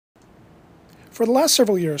For the last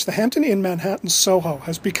several years, the Hampton Inn Manhattan Soho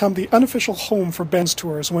has become the unofficial home for Ben's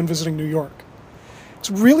tours when visiting New York. It's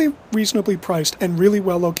really reasonably priced and really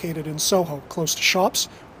well located in Soho, close to shops,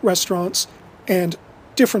 restaurants, and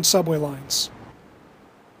different subway lines.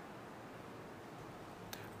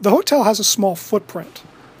 The hotel has a small footprint,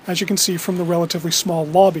 as you can see from the relatively small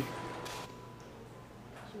lobby.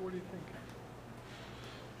 So what do you think?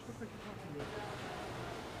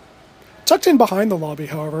 Tucked in behind the lobby,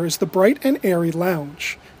 however, is the bright and airy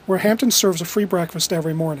lounge, where Hampton serves a free breakfast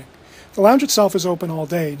every morning. The lounge itself is open all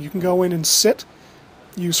day, and you can go in and sit,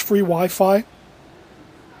 use free Wi-Fi,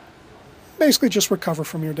 basically just recover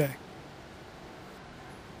from your day.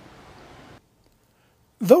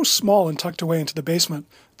 Though small and tucked away into the basement,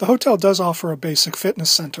 the hotel does offer a basic fitness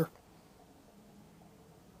center.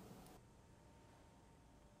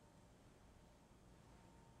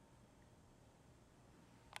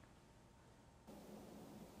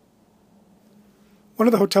 One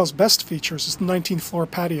of the hotel's best features is the 19th floor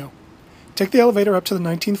patio. Take the elevator up to the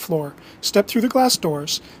 19th floor, step through the glass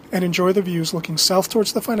doors, and enjoy the views looking south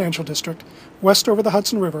towards the financial district, west over the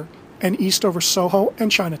Hudson River, and east over Soho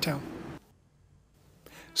and Chinatown.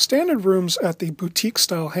 Standard rooms at the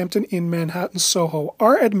boutique-style Hampton Inn Manhattan Soho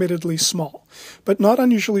are admittedly small, but not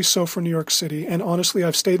unusually so for New York City, and honestly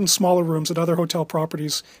I've stayed in smaller rooms at other hotel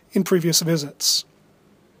properties in previous visits.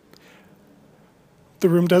 The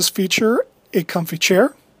room does feature a comfy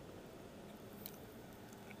chair,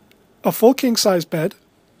 a full king-size bed.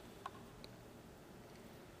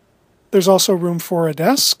 There's also room for a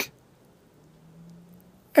desk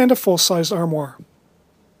and a full-size armoire.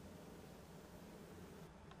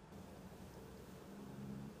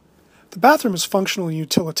 The bathroom is functional and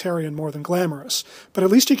utilitarian more than glamorous, but at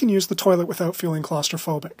least you can use the toilet without feeling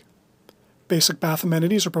claustrophobic. Basic bath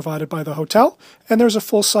amenities are provided by the hotel, and there's a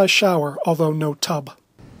full-size shower, although no tub.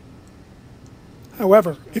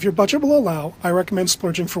 However, if your budget will allow, I recommend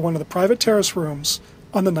splurging for one of the private terrace rooms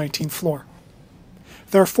on the 19th floor.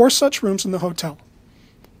 There are 4 such rooms in the hotel.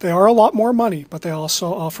 They are a lot more money, but they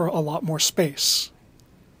also offer a lot more space.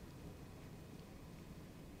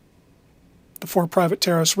 The 4 private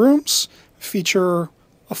terrace rooms feature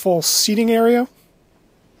a full seating area,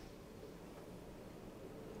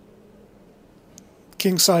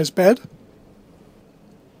 king-size bed,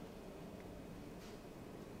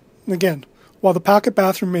 and again, while the pocket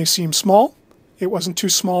bathroom may seem small, it wasn't too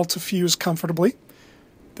small to fuse comfortably.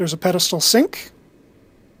 There's a pedestal sink,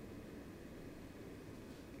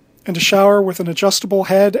 and a shower with an adjustable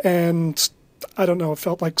head and, I don't know, it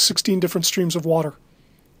felt like 16 different streams of water.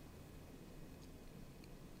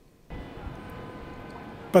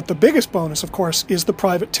 But the biggest bonus, of course, is the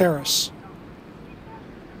private terrace.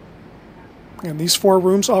 And these 4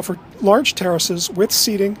 rooms offer large terraces with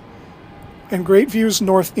seating and great views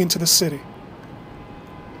north into the city.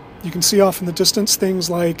 You can see off in the distance things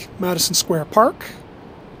like Madison Square Park,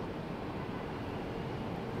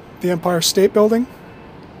 the Empire State Building,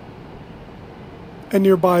 and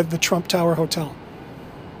nearby the Trump Tower Hotel.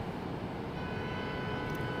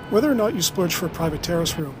 Whether or not you splurge for a private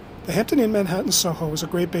terrace room, the Hampton Inn Manhattan Soho is a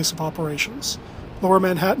great base of operations. Lower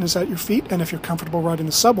Manhattan is at your feet, and if you're comfortable riding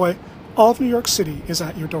the subway, all of New York City is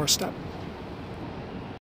at your doorstep.